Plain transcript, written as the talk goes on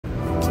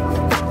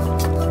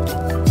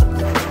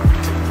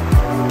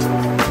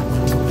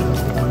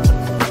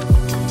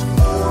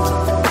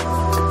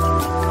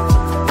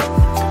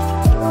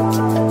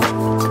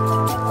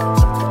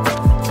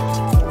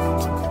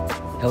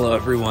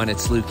everyone,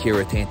 it's Luke here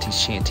with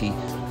ANTISHANTY.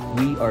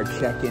 We are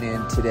checking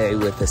in today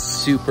with a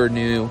super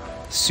new,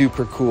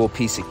 super cool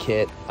piece of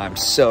kit I'm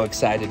so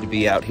excited to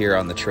be out here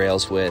on the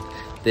trails with.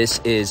 This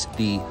is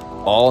the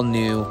all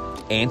new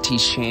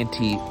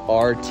ANTISHANTY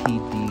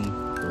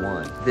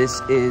RTD1. This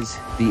is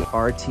the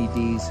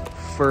RTD's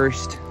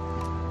first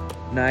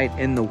night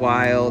in the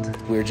wild.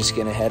 We're just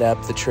gonna head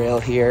up the trail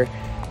here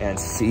and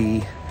see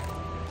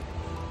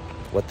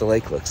what the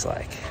lake looks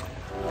like.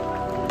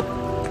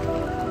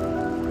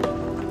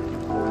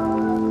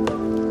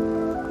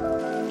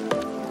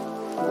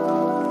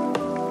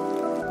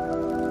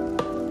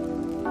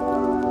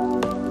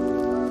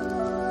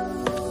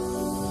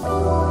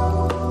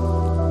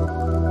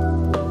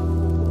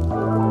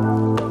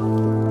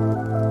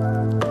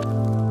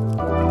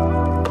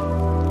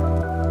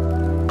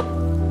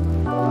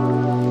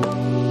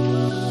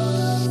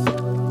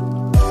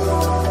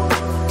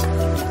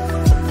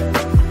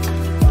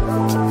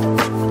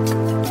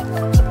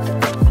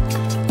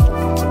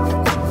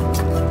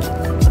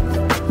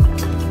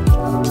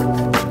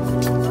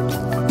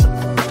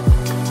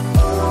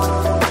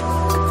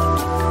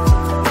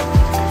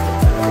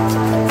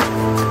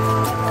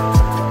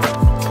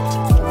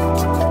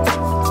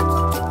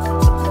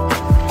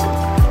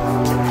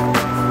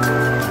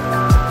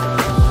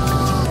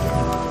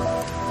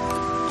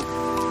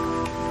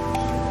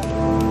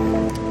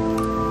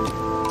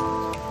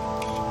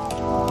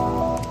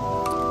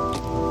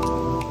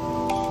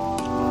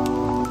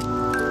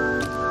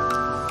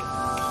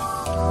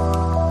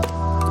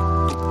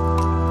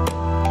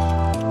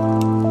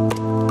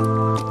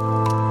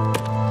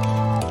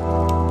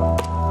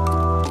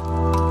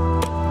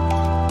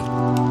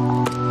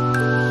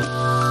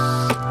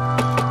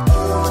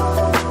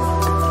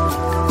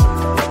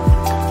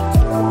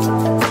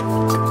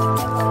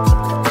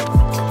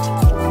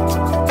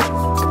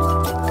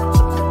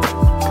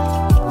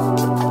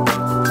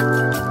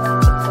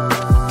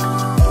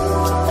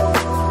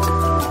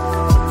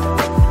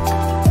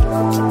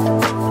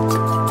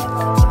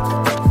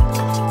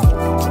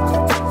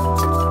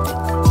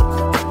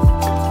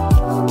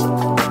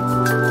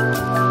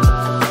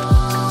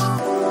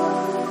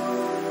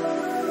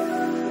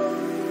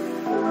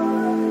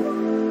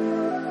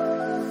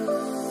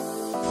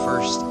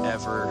 First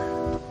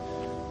ever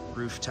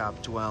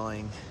rooftop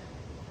dwelling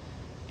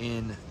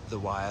in the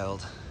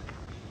wild.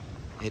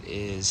 It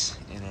is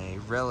in a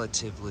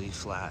relatively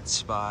flat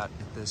spot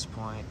at this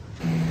point.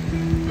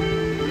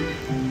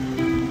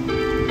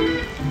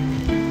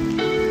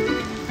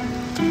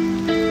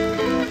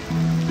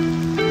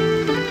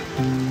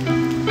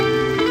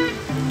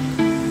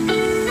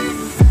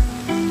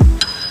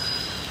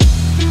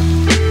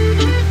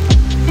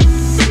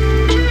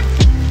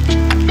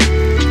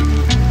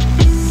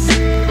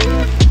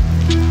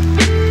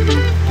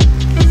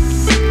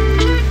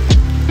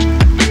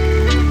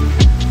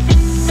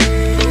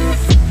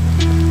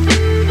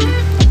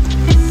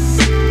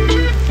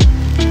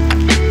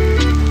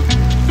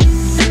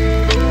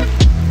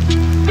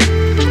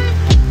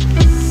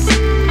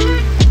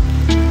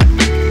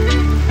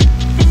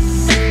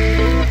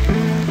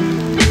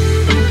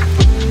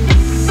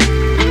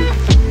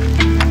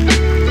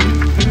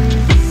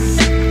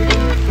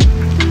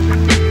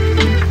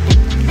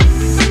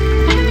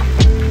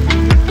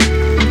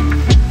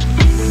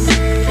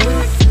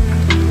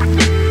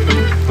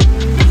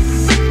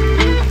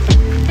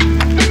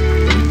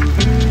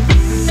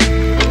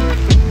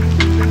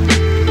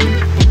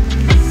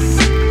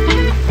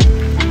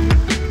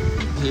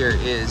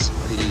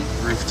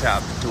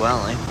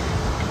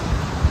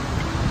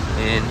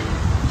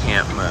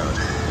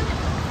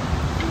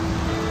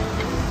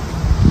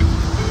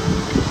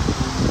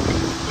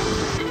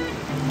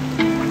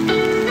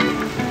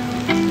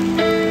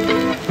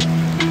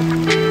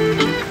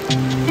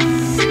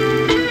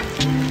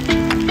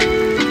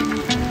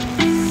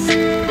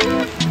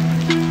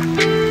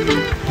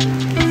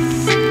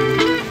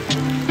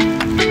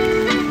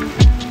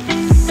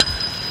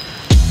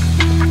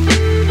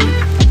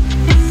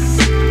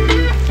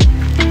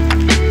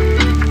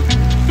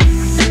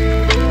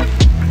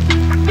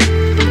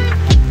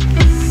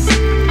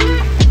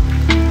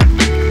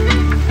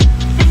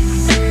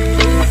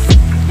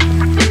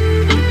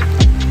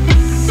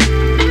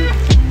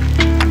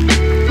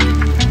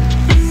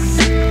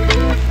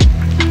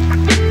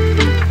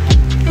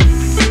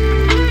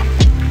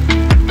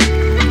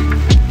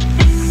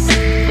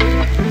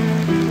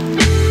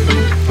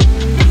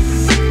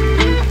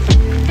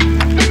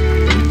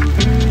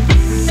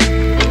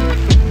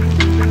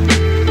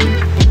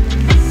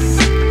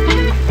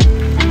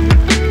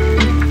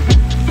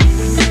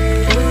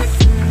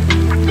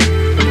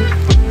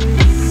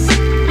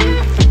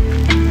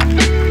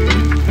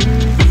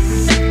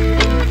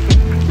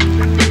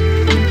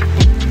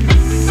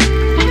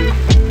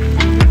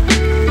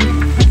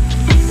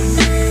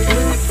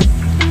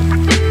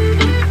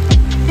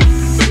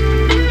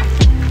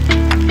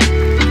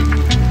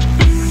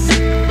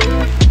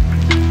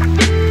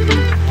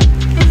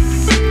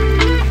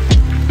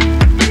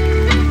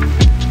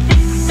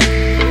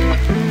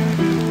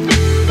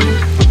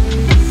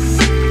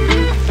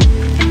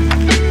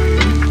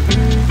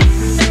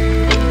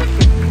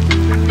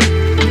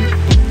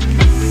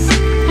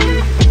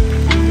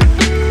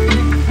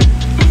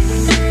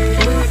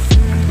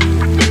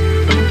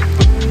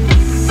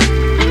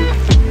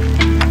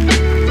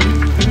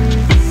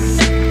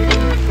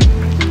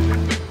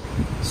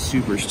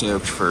 super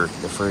stoked for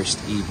the first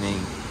evening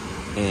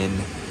in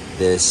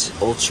this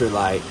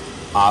ultralight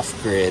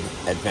off-grid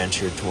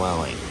adventure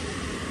dwelling.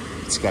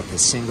 It's got the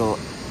single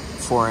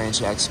 4-inch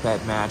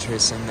expat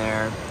mattress in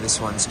there. This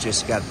one's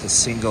just got the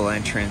single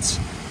entrance.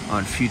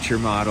 On future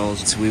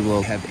models, we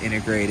will have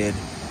integrated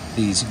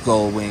these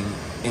gull wing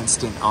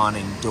instant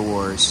awning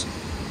doors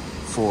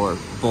for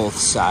both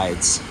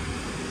sides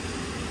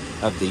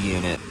of the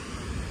unit,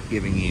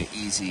 giving you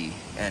easy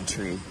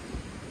entry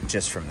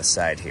just from the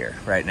side here.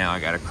 Right now I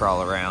gotta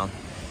crawl around,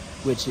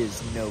 which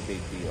is no big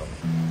deal.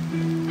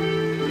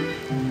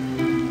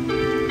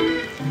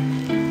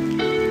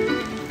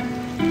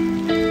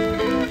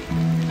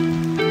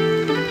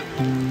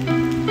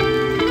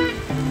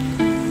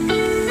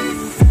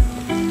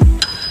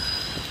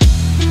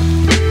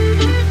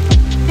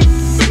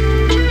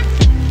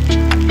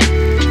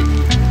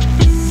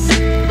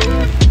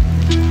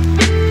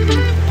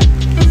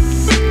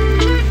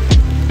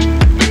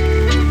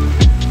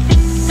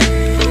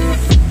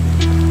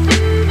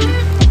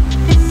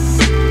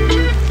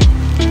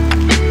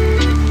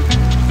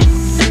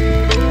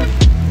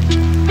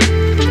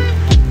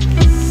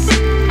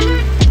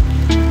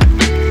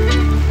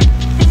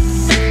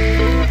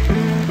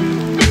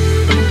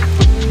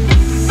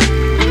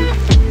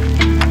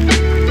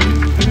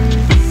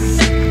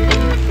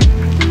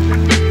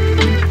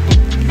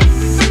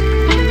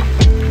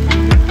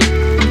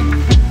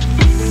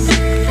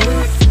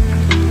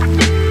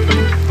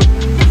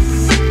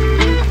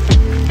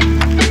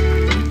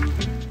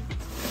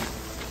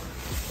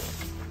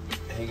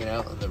 Hanging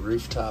out in the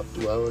rooftop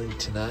dwelling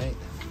tonight.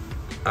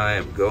 I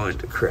am going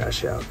to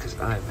crash out because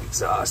I'm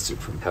exhausted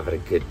from having a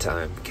good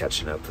time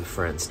catching up with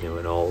friends new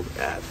and old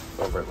at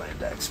Overland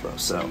Expo.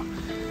 So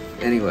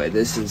anyway,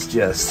 this is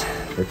just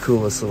the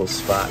coolest little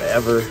spot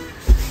ever.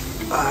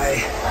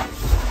 I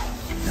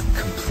am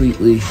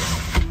completely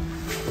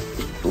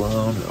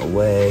blown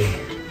away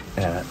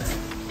at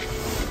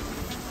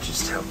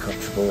just how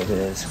comfortable it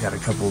is. Got a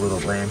couple little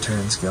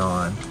lanterns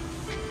going,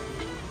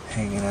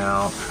 hanging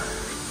out.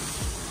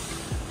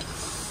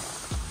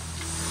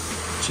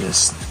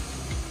 Just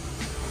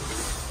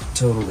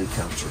totally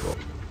comfortable.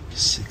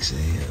 6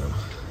 a.m.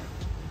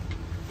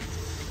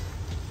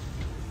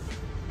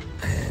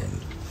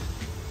 and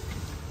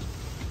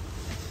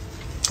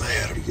I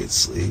had a good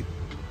sleep.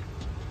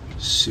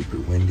 Super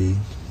windy,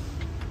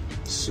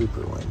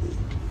 super windy.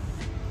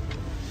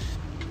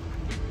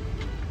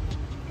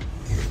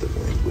 Hear the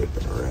wind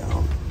whipping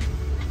around.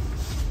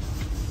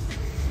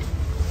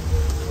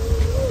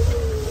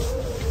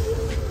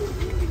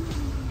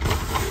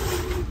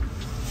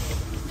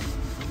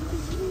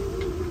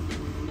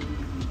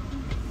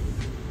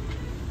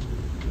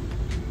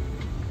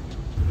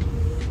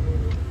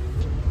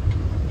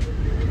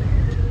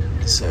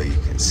 So you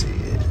can see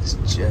it's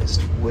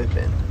just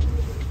whipping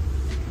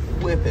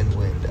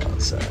wind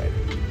outside.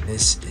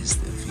 This is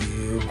the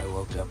view I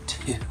woke up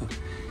to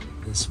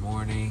this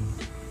morning.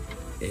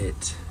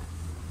 It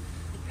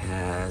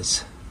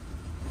has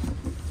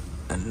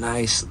a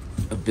nice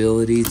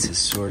ability to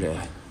sort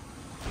of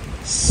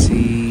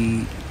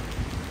see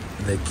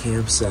the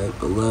campsite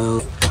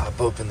below.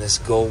 Pop open this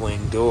gull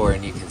wing door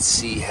and you can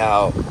see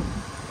how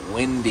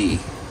windy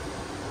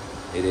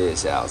it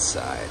is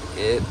outside.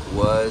 It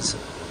was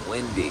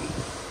windy,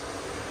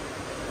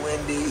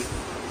 windy,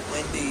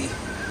 windy,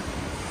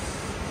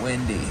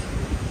 windy,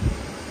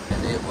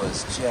 and it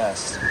was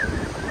just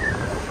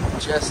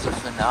a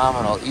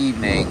phenomenal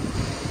evening.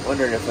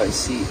 Wondering if I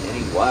see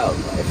any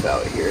wildlife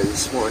out here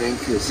this morning,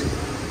 because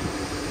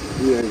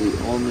we are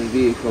the only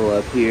vehicle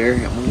up here,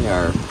 and we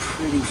are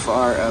pretty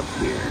far up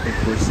here. I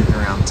think we're sitting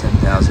around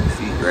 10,000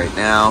 feet right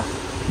now.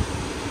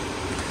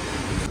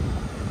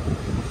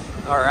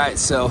 All right,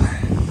 so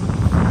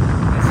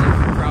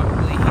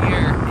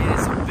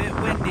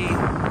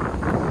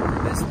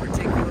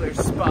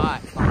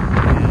spot,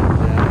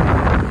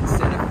 and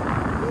instead of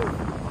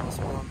almost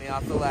blowing me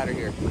off the ladder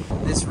here,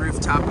 this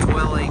rooftop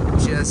dwelling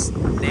just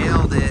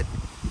nailed it.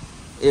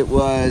 It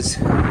was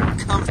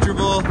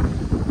comfortable,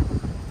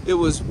 it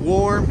was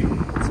warm,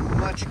 it's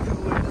much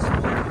cooler this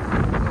morning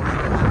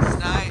than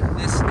night.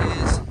 This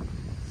is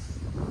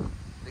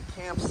the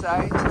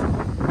campsite,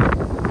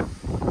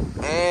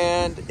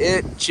 and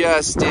it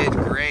just did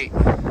great.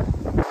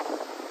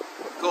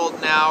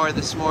 Golden hour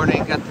this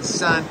morning, got the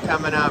sun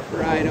coming up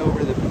right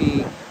over the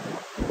peak.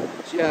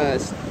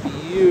 Just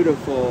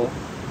beautiful.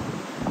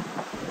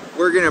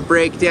 We're gonna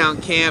break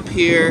down camp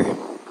here,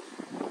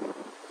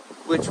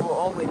 which will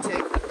only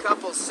take a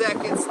couple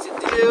seconds to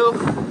do,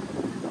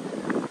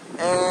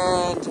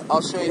 and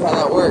I'll show you how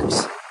that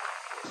works.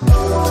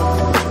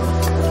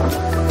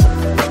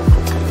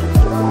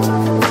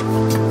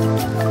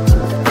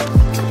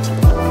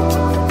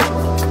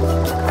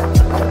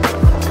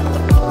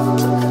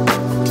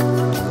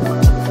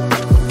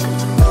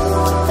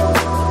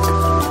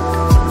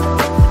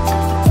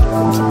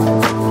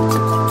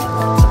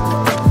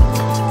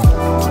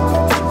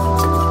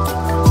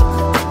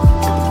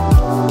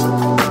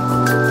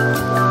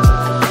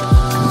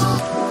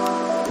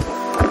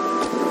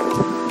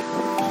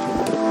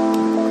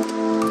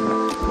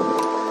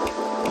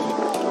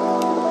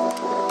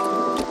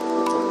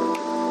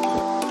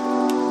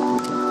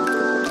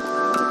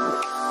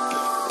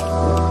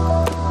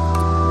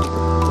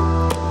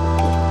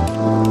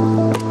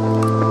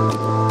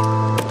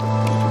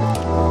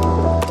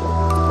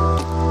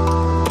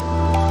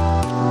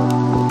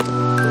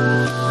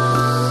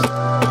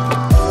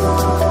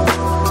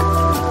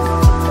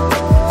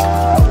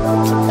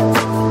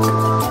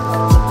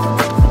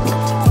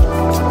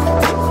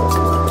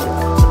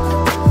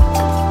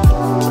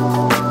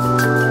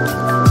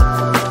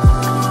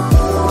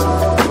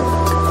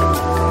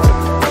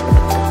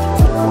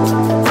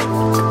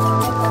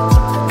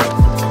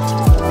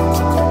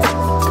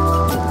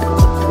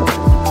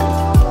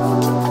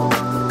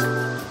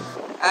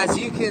 As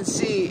you can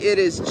see, it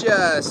is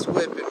just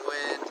whipping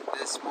wind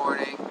this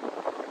morning.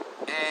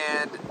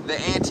 And the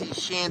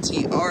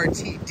ANTISHANTY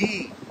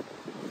RTD,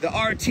 the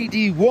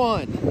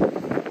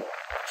RTD1,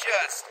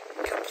 just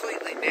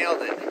completely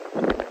nailed it.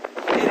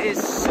 It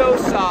is so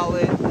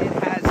solid. It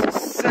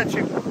has such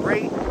a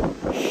great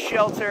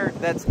shelter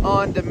that's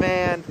on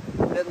demand,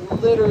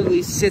 that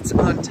literally sits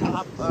on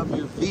top of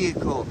your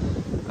vehicle.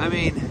 I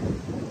mean,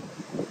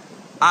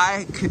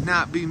 I could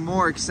not be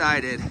more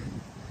excited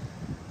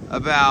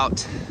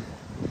about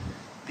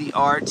the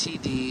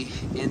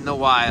RTD in the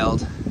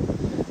wild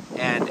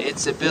and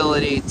its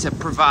ability to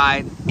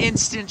provide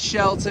instant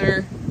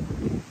shelter,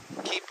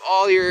 keep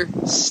all your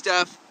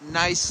stuff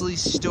nicely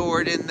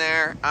stored in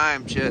there.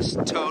 I'm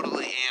just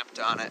totally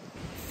amped on it.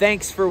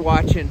 Thanks for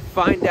watching.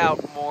 Find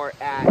out more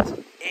at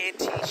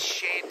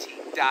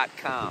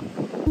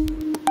antishanty.com.